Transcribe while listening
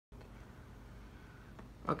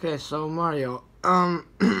Okay, so Mario,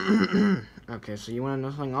 okay, so you want to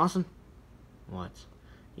know something awesome? What?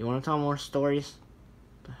 You want to tell more stories?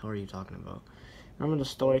 What the hell are you talking about? Remember the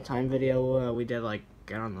Storytime video we did, like,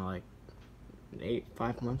 I don't know, like,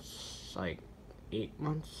 5 months, like, 8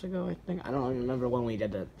 months ago, I think? I don't remember when we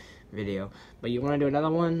did that video. But you want to do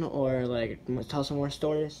another one, or, like, tell some more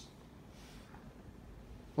stories?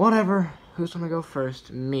 Whatever. Who's gonna go first?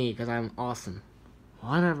 Me, because I'm awesome.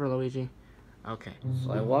 Whatever, Luigi. Okay,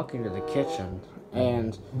 so I walk into the kitchen,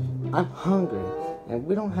 and I'm hungry, and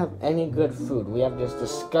we don't have any good food. We have this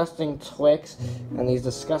disgusting Twix, and these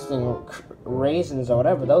disgusting raisins, or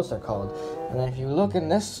whatever those are called. And then if you look in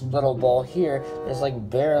this little bowl here, there's like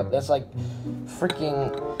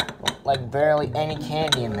freaking, like barely any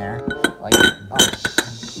candy in there. Like,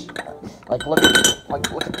 look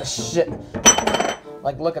at this shit.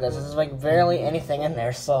 Like, look at this. There's like barely anything in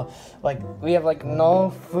there. So, like, we have like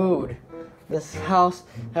no food. This house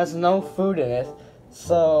has no food in it,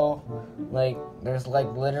 so, like, there's,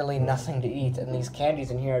 like, literally nothing to eat, and these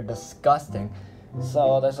candies in here are disgusting,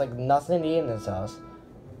 so there's, like, nothing to eat in this house,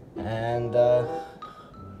 and, yeah,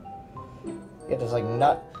 there's, like,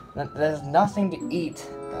 there's nothing to eat,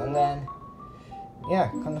 and then, yeah,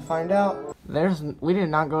 come to find out, we did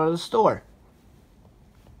not go to the store.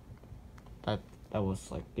 That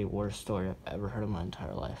was, like, the worst story I've ever heard in my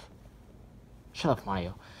entire life. Shut up,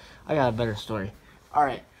 Mario. I got a better story.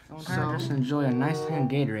 Alright, so just enjoy a nice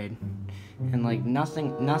hand Gatorade. And like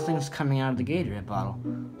nothing's coming out of the Gatorade bottle.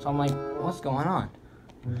 So I'm like, what's going on?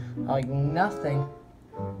 Like nothing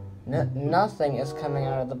is coming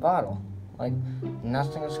out of the bottle. Like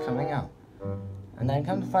nothing is coming out. And then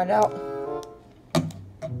come to find out,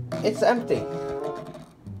 it's empty.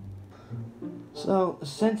 So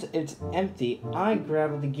since it's empty, I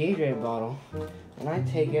grab the Gatorade bottle and I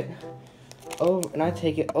take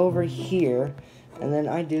it over here, and then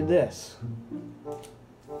I do this,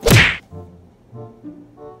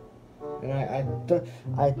 and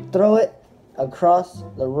I throw it across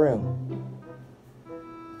the room.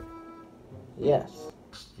 Yes,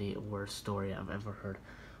 it's the worst story I've ever heard.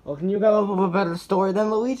 Well, can you come up with a better story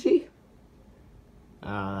than Luigi?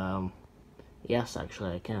 Yes,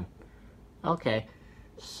 actually I can. Okay,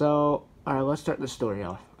 so. Alright, let's start the story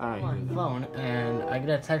off. Alright, on my phone, and I get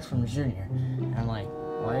a text from Junior. And I'm like,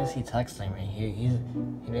 why is he texting me? He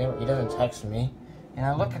doesn't text me. And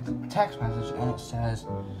I look at the text message, and it says,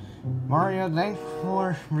 Mario, thanks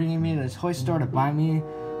for bringing me to the toy store to buy me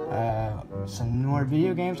some more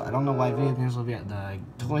video games. I don't know why video games will be at the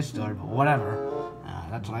toy store, but whatever.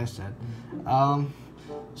 That's what I said.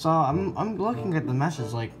 So I'm looking at the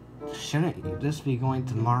message like, shouldn't this be going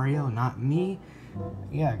to Mario, not me?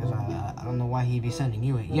 Yeah, because I don't know why he'd be sending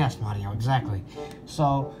you it. Yes, Mario, exactly.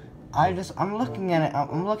 So, I'm looking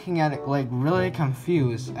at it like really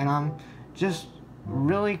confused, and I'm just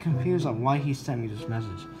really confused on why he sent me this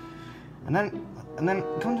message. And then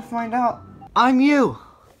come to find out, I'm you!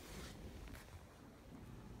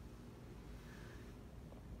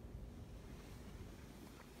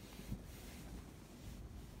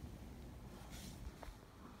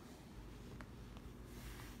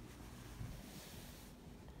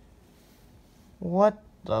 What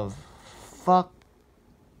the fuck?